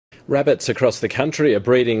Rabbits across the country are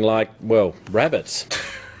breeding like, well, rabbits.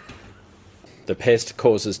 The pest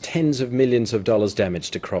causes tens of millions of dollars damage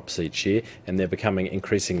to crops each year, and they're becoming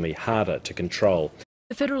increasingly harder to control.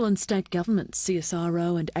 The federal and state governments,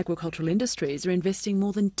 CSIRO and agricultural industries are investing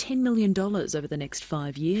more than $10 million over the next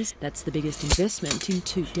 5 years. That's the biggest investment in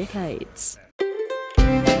 2 decades. Yeah,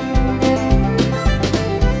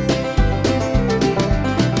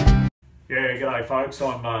 g'day folks.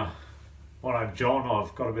 My name's John.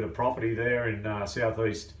 I've got a bit of property there in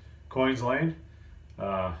southeast Queensland,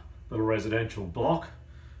 little residential block,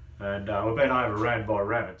 and we've been overrun by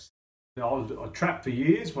rabbits. I was trapped for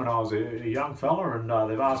years when I was a young fella, and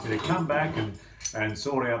they've asked me to come back and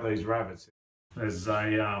sort out these rabbits. There's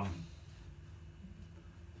a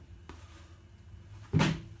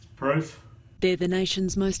proof. They're the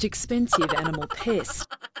nation's most expensive animal pest.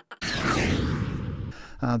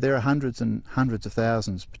 There are hundreds and hundreds of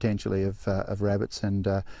thousands potentially of rabbits, and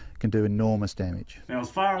can do enormous damage. Now,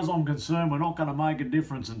 as far as I'm concerned, we're not going to make a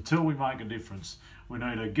difference until we make a difference. We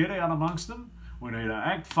need to get out amongst them. We need to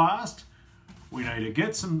act fast. We need to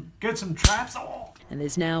get some traps. Oh! And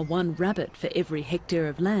there's now 1 rabbit for every hectare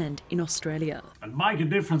of land in Australia. And make a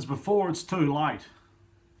difference before it's too late.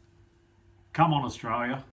 Come on,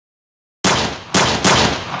 Australia.